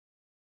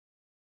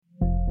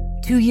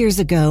2 years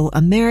ago,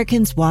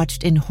 Americans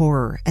watched in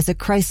horror as a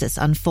crisis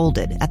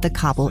unfolded at the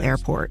Kabul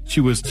airport.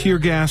 She was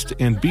tear-gassed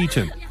and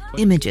beaten.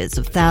 Images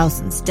of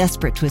thousands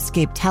desperate to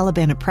escape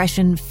Taliban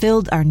oppression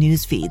filled our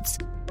news feeds.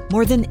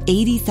 More than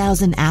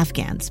 80,000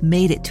 Afghans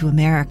made it to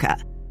America.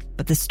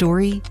 But the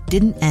story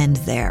didn't end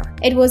there.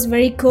 It was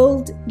very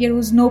cold. There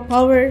was no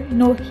power,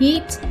 no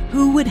heat.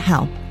 Who would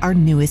help our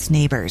newest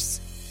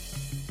neighbors?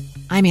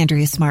 I'm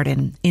Andrea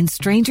Smartin. In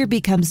Stranger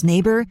Becomes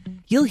Neighbor,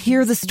 you'll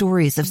hear the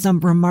stories of some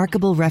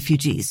remarkable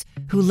refugees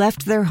who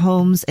left their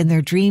homes and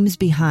their dreams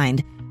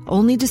behind,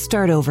 only to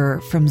start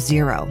over from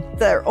zero.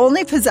 Their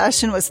only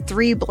possession was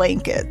 3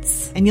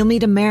 blankets. And you'll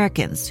meet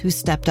Americans who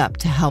stepped up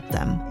to help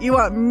them. You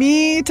want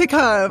me to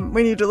come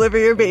when you deliver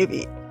your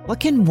baby. What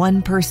can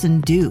one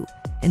person do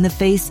in the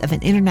face of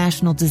an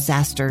international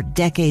disaster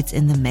decades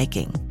in the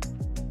making?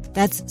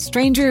 That's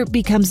Stranger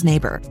Becomes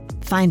Neighbor.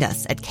 Find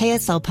us at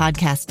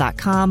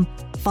kslpodcast.com.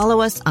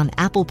 Follow us on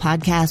Apple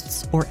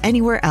Podcasts or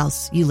anywhere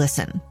else you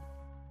listen.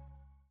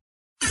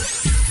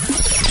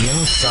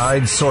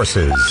 Inside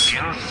Sources.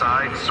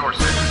 Inside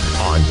Sources.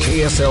 On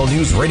KSL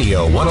News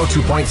Radio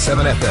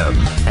 102.7 FM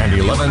and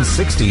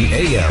 1160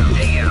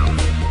 AM.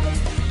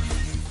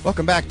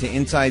 Welcome back to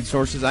Inside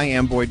Sources. I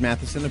am Boyd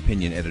Matheson,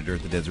 opinion editor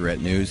at the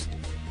Deseret News.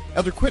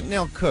 Elder Quentin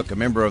L. Cook, a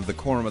member of the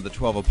Quorum of the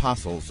 12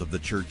 Apostles of the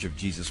Church of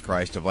Jesus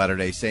Christ of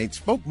Latter-day Saints,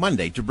 spoke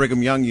Monday to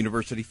Brigham Young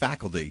University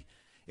faculty.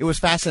 It was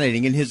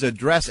fascinating. In his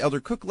address, Elder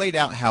Cook laid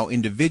out how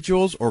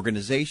individuals,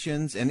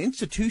 organizations, and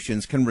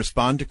institutions can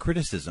respond to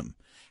criticism,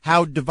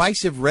 how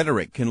divisive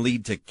rhetoric can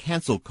lead to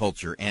cancel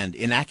culture and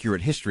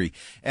inaccurate history,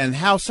 and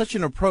how such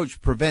an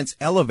approach prevents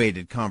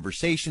elevated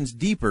conversations,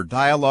 deeper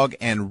dialogue,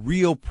 and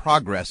real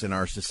progress in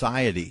our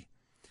society.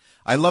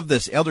 I love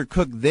this. Elder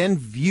Cook then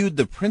viewed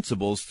the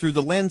principles through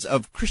the lens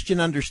of Christian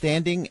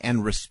understanding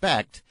and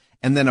respect,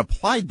 and then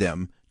applied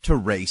them to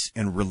race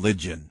and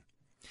religion.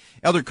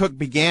 Elder Cook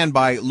began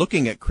by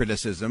looking at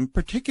criticism,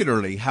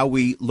 particularly how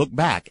we look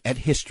back at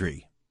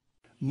history.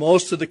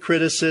 Most of the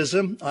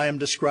criticism I am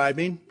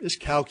describing is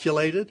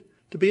calculated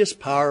to be as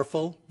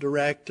powerful,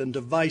 direct, and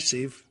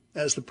divisive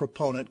as the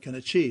proponent can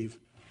achieve.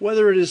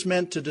 Whether it is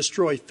meant to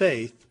destroy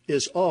faith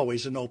is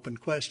always an open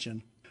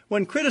question.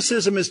 When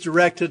criticism is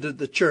directed at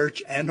the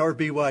church and or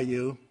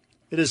BYU,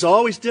 it is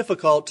always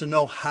difficult to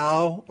know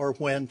how or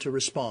when to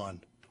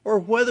respond, or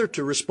whether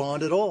to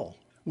respond at all.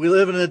 We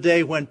live in a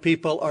day when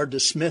people are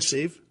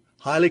dismissive,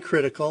 highly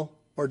critical,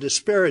 or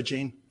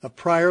disparaging of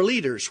prior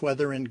leaders,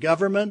 whether in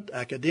government,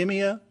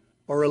 academia,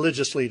 or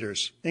religious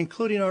leaders,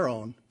 including our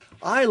own.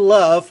 I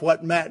love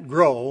what Matt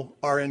Groh,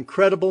 our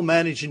incredible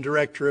managing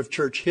director of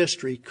church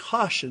history,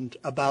 cautioned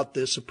about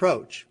this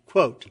approach.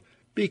 Quote,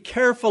 "Be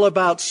careful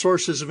about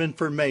sources of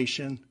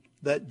information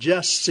that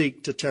just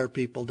seek to tear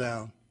people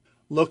down.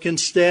 Look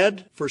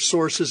instead for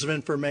sources of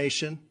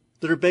information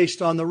that are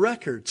based on the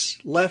records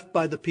left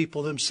by the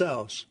people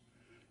themselves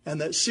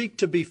and that seek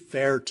to be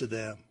fair to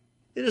them.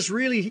 It is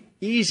really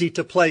easy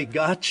to play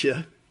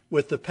gotcha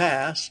with the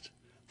past,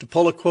 to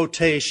pull a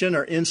quotation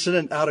or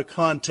incident out of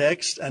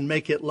context and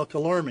make it look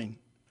alarming."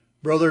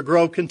 Brother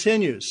Groh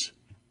continues,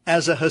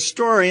 "As a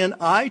historian,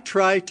 I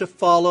try to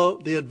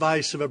follow the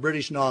advice of a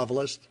British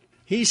novelist.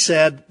 He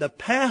said, the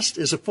past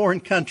is a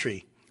foreign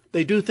country.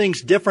 They do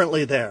things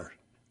differently there.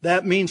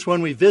 That means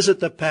when we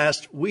visit the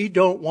past, we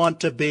don't want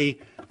to be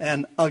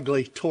an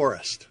ugly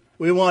tourist.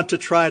 We want to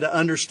try to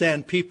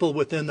understand people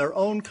within their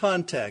own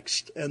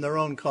context and their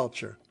own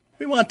culture.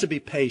 We want to be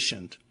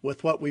patient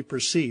with what we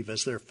perceive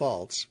as their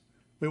faults.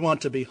 We want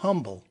to be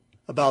humble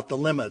about the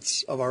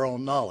limits of our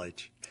own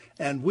knowledge.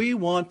 And we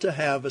want to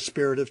have a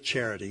spirit of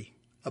charity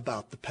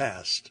about the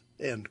past."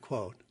 End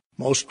quote.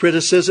 Most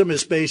criticism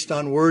is based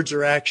on words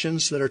or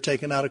actions that are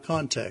taken out of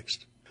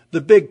context. The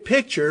big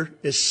picture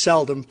is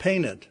seldom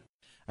painted.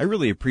 I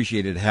really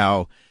appreciated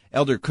how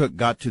Elder Cook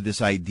got to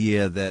this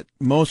idea that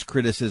most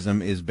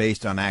criticism is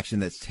based on action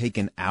that's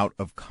taken out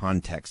of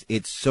context.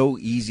 It's so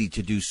easy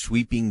to do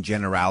sweeping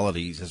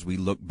generalities as we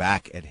look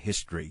back at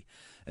history.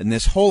 And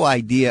this whole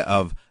idea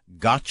of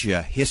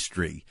gotcha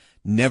history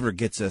never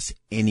gets us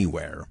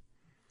anywhere.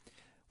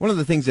 One of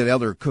the things that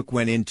Elder Cook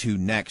went into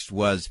next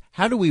was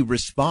how do we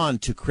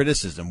respond to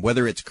criticism,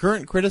 whether it's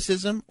current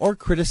criticism or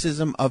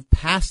criticism of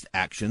past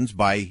actions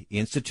by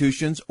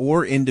institutions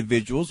or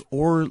individuals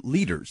or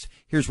leaders.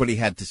 Here's what he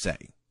had to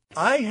say.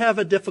 I have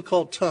a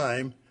difficult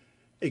time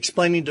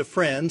explaining to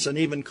friends and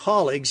even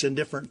colleagues in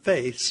different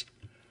faiths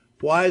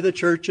why the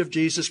Church of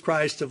Jesus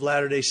Christ of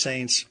Latter-day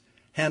Saints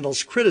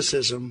handles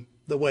criticism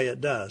the way it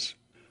does.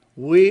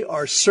 We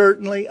are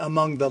certainly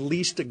among the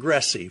least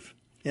aggressive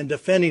in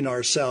defending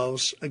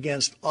ourselves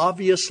against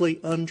obviously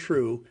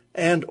untrue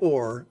and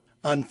or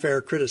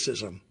unfair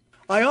criticism.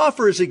 I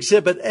offer as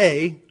Exhibit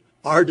A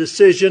our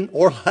decision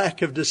or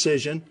lack of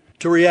decision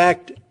to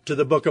react to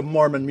the Book of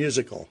Mormon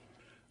musical.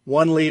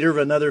 One leader of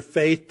another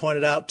faith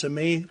pointed out to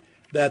me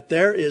that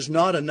there is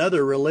not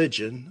another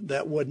religion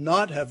that would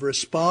not have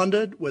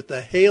responded with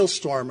a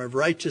hailstorm of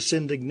righteous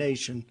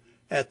indignation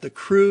at the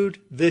crude,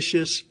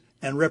 vicious,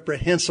 and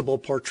reprehensible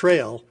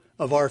portrayal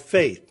of our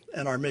faith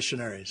and our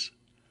missionaries.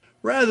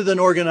 Rather than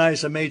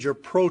organize a major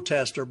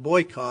protest or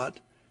boycott,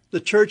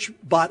 the church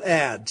bought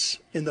ads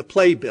in the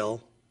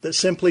playbill that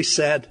simply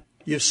said,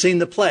 "You've seen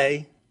the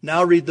play,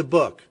 now read the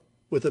book,"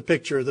 with a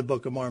picture of the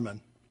Book of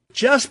Mormon.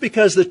 Just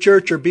because the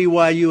church or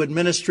BYU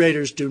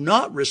administrators do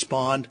not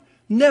respond,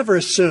 never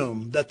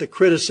assume that the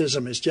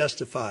criticism is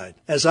justified.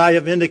 As I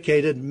have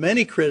indicated,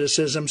 many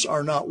criticisms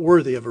are not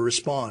worthy of a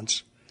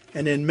response.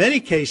 And in many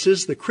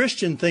cases, the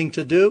Christian thing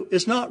to do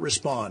is not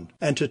respond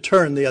and to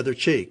turn the other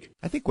cheek.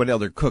 I think what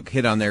Elder Cook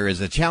hit on there is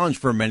a challenge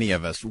for many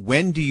of us.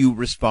 When do you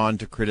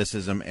respond to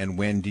criticism and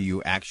when do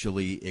you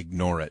actually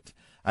ignore it?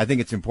 I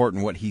think it's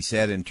important what he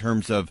said in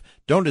terms of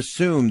don't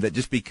assume that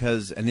just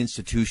because an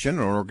institution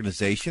or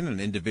organization, an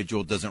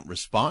individual doesn't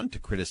respond to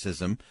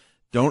criticism,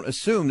 don't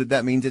assume that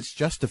that means it's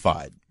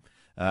justified.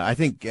 I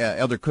think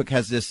Elder Cook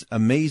has this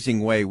amazing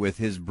way with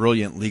his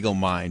brilliant legal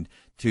mind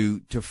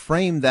to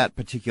frame that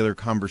particular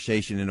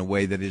conversation in a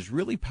way that is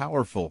really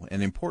powerful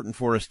and important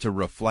for us to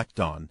reflect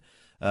on.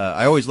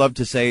 I always love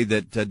to say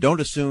that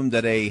don't assume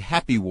that a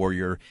happy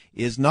warrior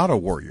is not a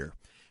warrior.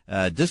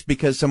 Just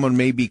because someone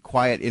may be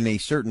quiet in a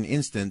certain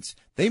instance,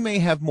 they may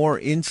have more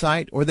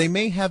insight or they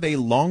may have a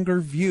longer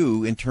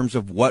view in terms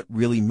of what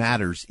really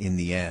matters in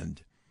the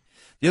end.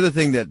 The other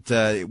thing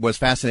that was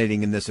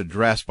fascinating in this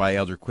address by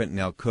Elder Quentin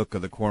L. Cook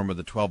of the Quorum of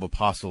the 12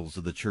 Apostles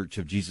of the Church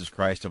of Jesus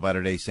Christ of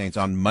Latter-day Saints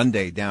on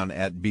Monday down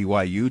at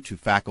BYU to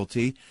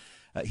faculty,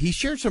 he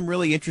shared some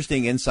really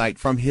interesting insight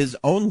from his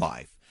own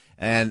life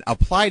and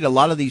applied a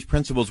lot of these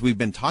principles we've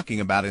been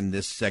talking about in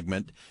this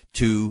segment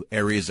to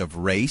areas of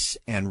race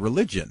and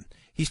religion.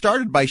 He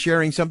started by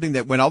sharing something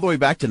that went all the way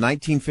back to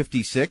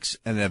 1956,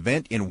 an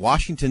event in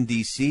Washington,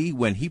 D.C.,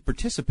 when he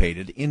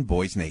participated in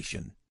Boys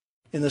Nation.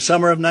 In the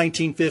summer of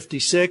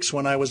 1956,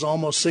 when I was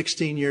almost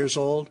 16 years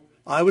old,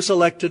 I was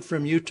elected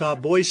from Utah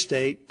Boys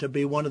State to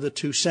be one of the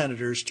 2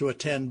 senators to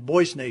attend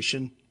Boys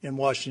Nation in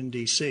Washington,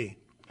 D.C.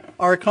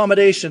 Our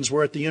accommodations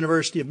were at the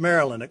University of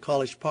Maryland at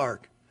College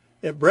Park.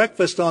 At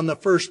breakfast on the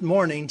first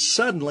morning,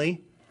 suddenly,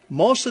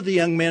 most of the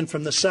young men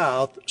from the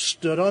South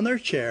stood on their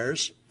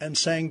chairs and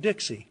sang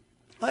Dixie.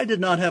 I did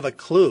not have a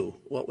clue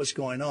what was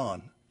going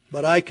on,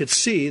 but I could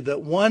see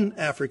that one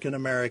African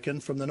American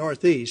from the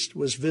Northeast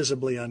was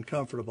visibly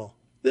uncomfortable.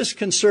 This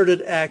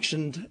concerted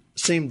action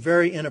seemed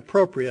very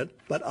inappropriate,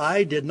 but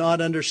I did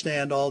not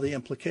understand all the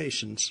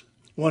implications.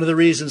 One of the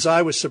reasons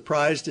I was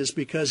surprised is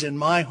because in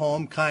my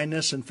home,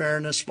 kindness and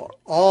fairness for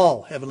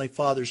all Heavenly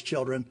Father's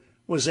children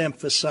was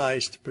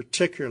emphasized,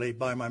 particularly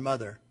by my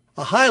mother.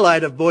 A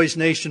highlight of Boys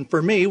Nation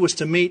for me was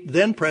to meet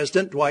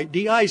then-President Dwight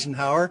D.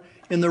 Eisenhower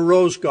in the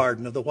Rose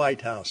Garden of the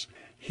White House.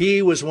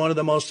 He was one of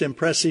the most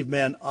impressive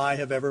men I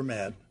have ever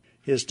met.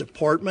 His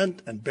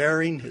deportment and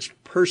bearing, his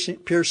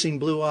piercing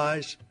blue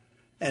eyes,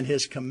 and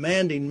his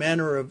commanding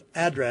manner of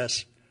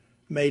address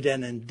made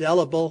an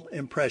indelible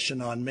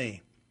impression on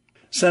me.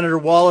 Senator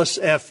Wallace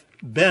F.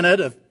 Bennett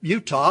of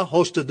Utah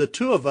hosted the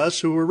 2 of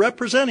us who were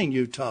representing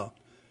Utah.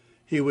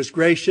 He was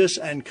gracious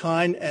and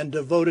kind and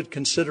devoted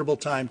considerable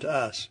time to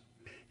us.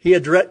 He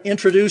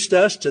introduced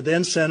us to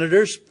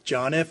then-Senators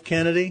John F.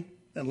 Kennedy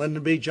and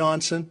Lyndon B.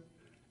 Johnson,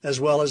 as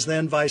well as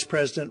then Vice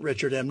President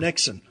Richard M.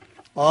 Nixon,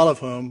 all of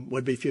whom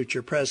would be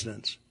future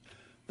presidents.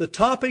 The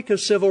topic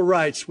of civil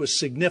rights was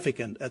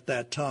significant at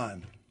that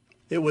time.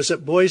 It was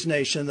at Boys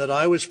Nation that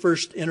I was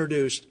first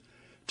introduced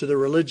to the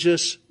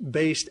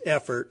religious-based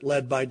effort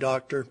led by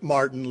Dr.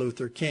 Martin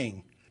Luther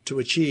King to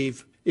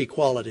achieve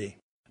equality.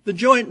 The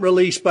joint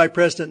release by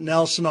President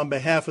Nelson on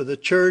behalf of the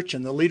church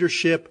and the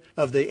leadership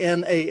of the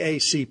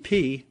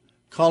NAACP,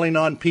 calling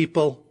on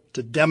people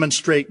to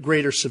demonstrate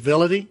greater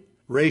civility,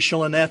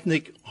 racial and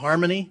ethnic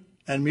harmony,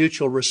 and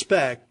mutual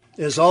respect,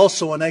 is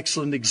also an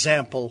excellent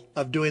example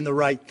of doing the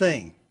right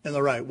thing in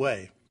the right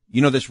way.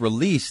 You know, this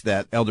release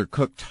that Elder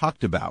Cook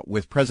talked about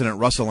with President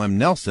Russell M.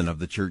 Nelson of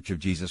the Church of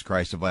Jesus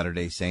Christ of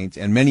Latter-day Saints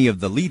and many of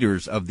the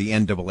leaders of the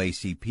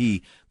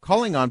NAACP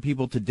calling on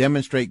people to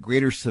demonstrate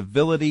greater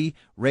civility,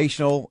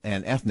 racial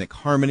and ethnic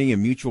harmony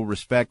and mutual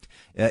respect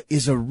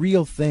is a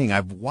real thing.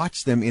 I've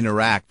watched them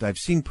interact. I've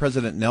seen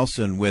President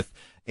Nelson with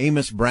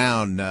Amos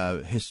Brown,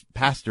 his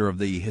pastor of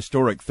the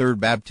historic Third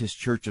Baptist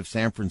Church of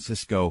San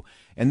Francisco,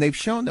 and they've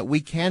shown that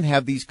we can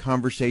have these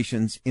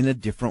conversations in a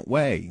different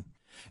way.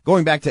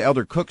 Going back to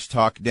Elder Cook's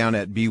talk down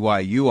at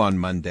BYU on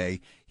Monday,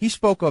 he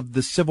spoke of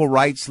the civil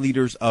rights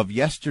leaders of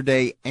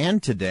yesterday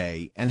and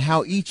today and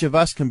how each of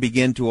us can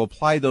begin to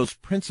apply those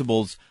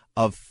principles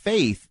of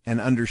faith and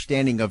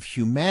understanding of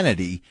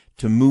humanity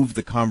to move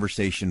the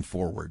conversation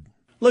forward.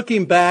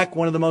 Looking back,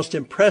 one of the most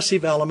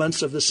impressive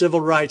elements of the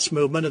civil rights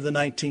movement of the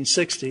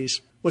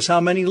 1960s was how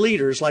many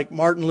leaders like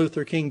Martin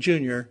Luther King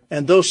Jr.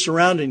 and those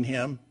surrounding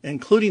him,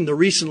 including the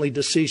recently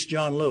deceased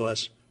John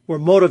Lewis, were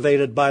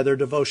motivated by their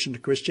devotion to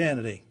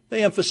Christianity.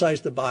 They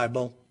emphasized the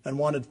Bible and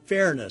wanted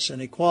fairness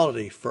and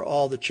equality for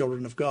all the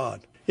children of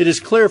God. It is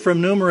clear from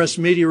numerous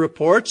media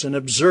reports and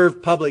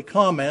observed public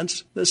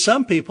comments that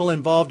some people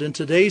involved in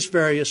today's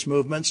various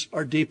movements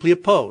are deeply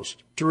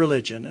opposed to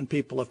religion and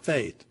people of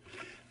faith.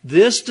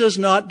 This does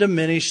not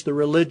diminish the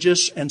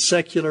religious and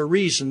secular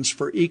reasons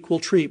for equal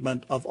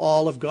treatment of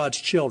all of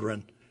God's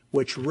children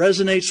which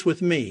resonates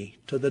with me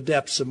to the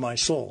depths of my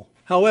soul.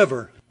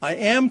 However, I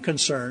am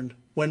concerned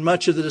when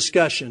much of the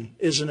discussion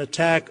is an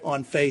attack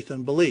on faith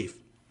and belief,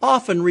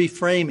 often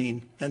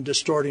reframing and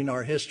distorting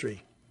our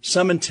history.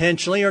 Some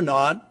intentionally or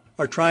not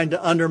are trying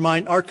to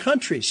undermine our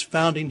country's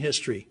founding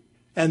history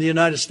and the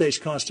United States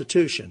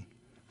Constitution.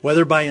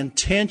 Whether by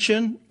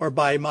intention or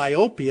by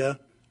myopia,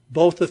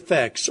 both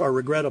effects are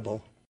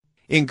regrettable.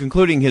 In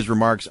concluding his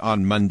remarks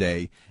on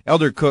Monday,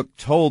 Elder Cook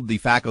told the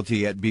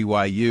faculty at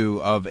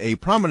BYU of a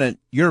prominent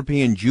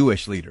European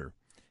Jewish leader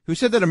who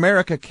said that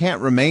America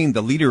can't remain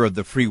the leader of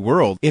the free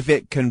world if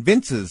it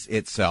convinces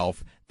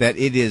itself that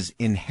it is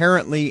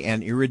inherently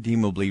and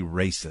irredeemably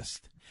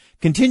racist.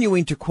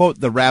 Continuing to quote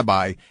the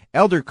rabbi,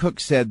 Elder Cook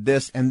said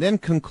this and then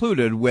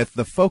concluded with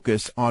the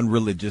focus on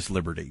religious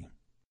liberty.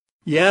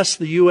 Yes,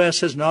 the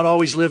U.S. has not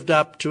always lived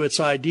up to its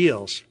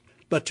ideals,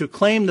 but to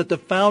claim that the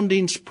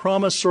founding's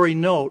promissory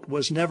note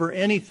was never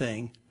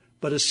anything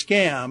but a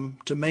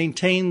scam to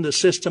maintain the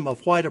system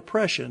of white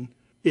oppression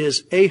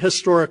is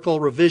ahistorical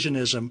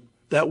revisionism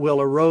that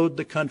will erode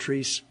the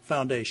country's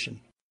foundation.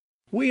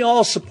 We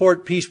all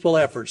support peaceful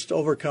efforts to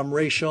overcome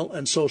racial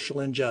and social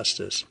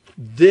injustice.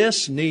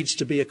 This needs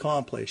to be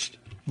accomplished.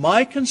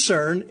 My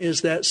concern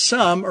is that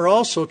some are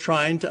also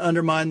trying to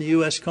undermine the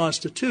U.S.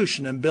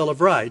 Constitution and Bill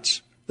of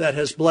Rights that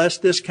has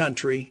blessed this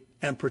country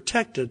and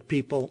protected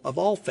people of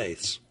all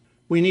faiths.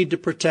 We need to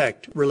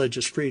protect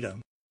religious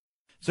freedom.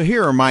 So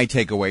here are my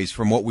takeaways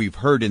from what we've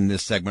heard in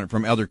this segment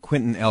from Elder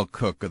Quentin L.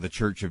 Cook of the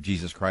Church of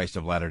Jesus Christ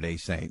of Latter-day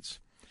Saints.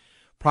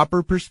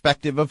 Proper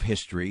perspective of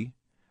history,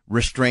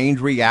 restrained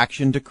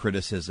reaction to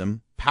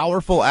criticism,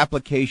 powerful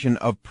application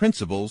of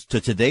principles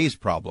to today's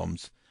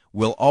problems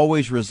will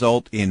always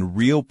result in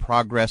real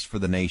progress for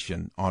the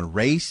nation on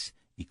race,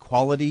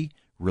 equality,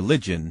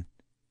 religion,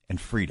 and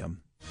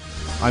freedom.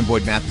 I'm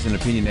Boyd Matheson,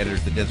 opinion editor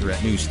at the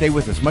Deseret News. Stay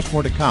with us. Much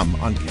more to come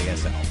on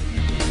KSL.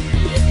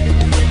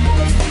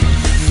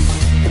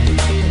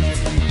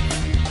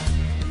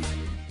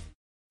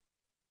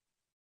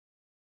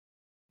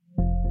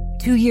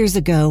 2 years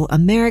ago,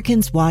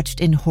 Americans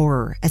watched in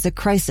horror as a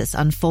crisis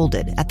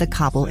unfolded at the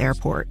Kabul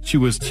airport. She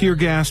was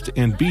tear-gassed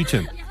and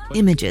beaten.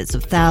 Images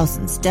of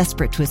thousands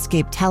desperate to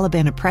escape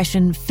Taliban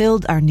oppression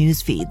filled our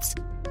news feeds.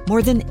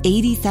 More than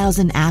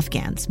 80,000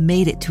 Afghans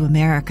made it to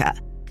America.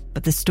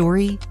 But the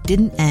story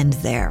didn't end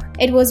there.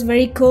 It was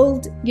very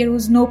cold. There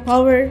was no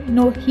power,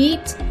 no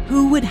heat.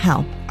 Who would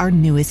help our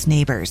newest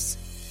neighbors?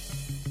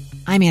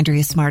 I'm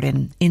Andrea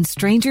Smartin. In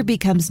Stranger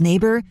Becomes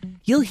Neighbor,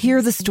 you'll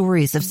hear the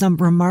stories of some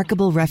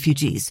remarkable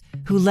refugees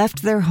who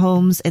left their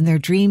homes and their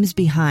dreams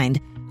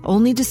behind,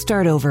 only to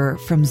start over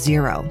from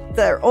zero.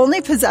 Their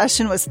only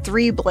possession was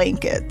 3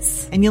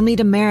 blankets. And you'll meet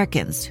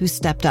Americans who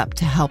stepped up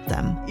to help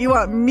them. You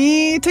want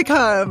me to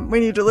come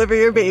when you deliver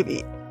your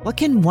baby. What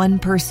can one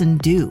person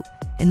do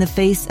in the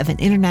face of an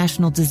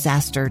international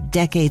disaster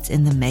decades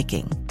in the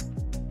making?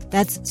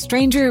 That's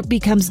Stranger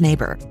Becomes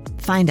Neighbor.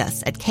 Find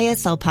us at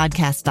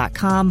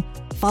kslpodcast.com,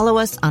 follow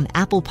us on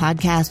Apple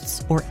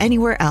Podcasts, or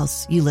anywhere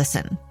else you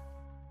listen.